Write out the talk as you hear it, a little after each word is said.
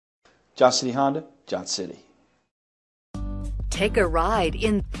Johnson City Honda, Johnson City. Take a ride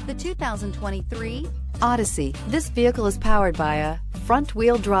in the 2023 Odyssey. This vehicle is powered by a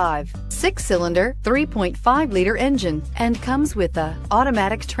front-wheel drive, 6-cylinder, 3.5-liter engine, and comes with a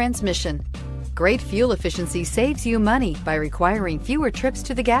automatic transmission. Great fuel efficiency saves you money by requiring fewer trips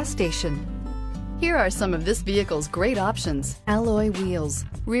to the gas station. Here are some of this vehicle's great options: alloy wheels,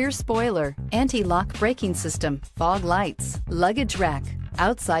 rear spoiler, anti-lock braking system, fog lights, luggage rack,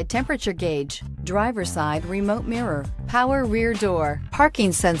 outside temperature gauge, driver side remote mirror, power rear door, parking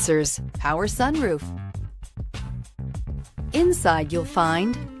sensors, power sunroof. Inside you'll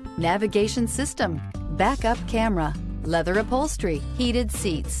find navigation system, backup camera, leather upholstery, heated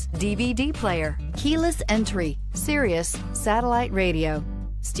seats, DVD player, keyless entry, Sirius satellite radio,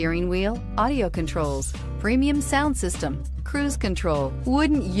 steering wheel audio controls, premium sound system, cruise control.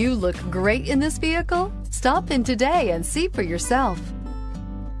 Wouldn't you look great in this vehicle? Stop in today and see for yourself.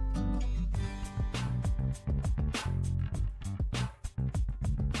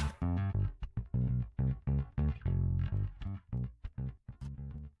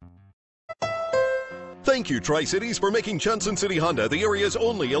 Thank you, Tri-Cities, for making Johnson City Honda the area's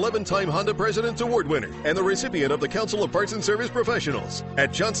only 11-time Honda President's Award winner and the recipient of the Council of Parts and Service Professionals.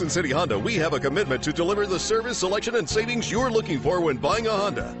 At Johnson City Honda, we have a commitment to deliver the service, selection, and savings you're looking for when buying a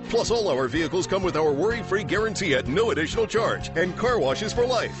Honda. Plus, all our vehicles come with our worry-free guarantee at no additional charge and car washes for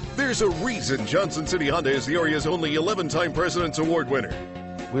life. There's a reason Johnson City Honda is the area's only 11-time President's Award winner.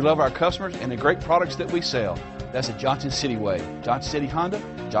 We love our customers and the great products that we sell. That's the Johnson City way. Johnson City Honda,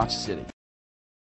 Johnson City.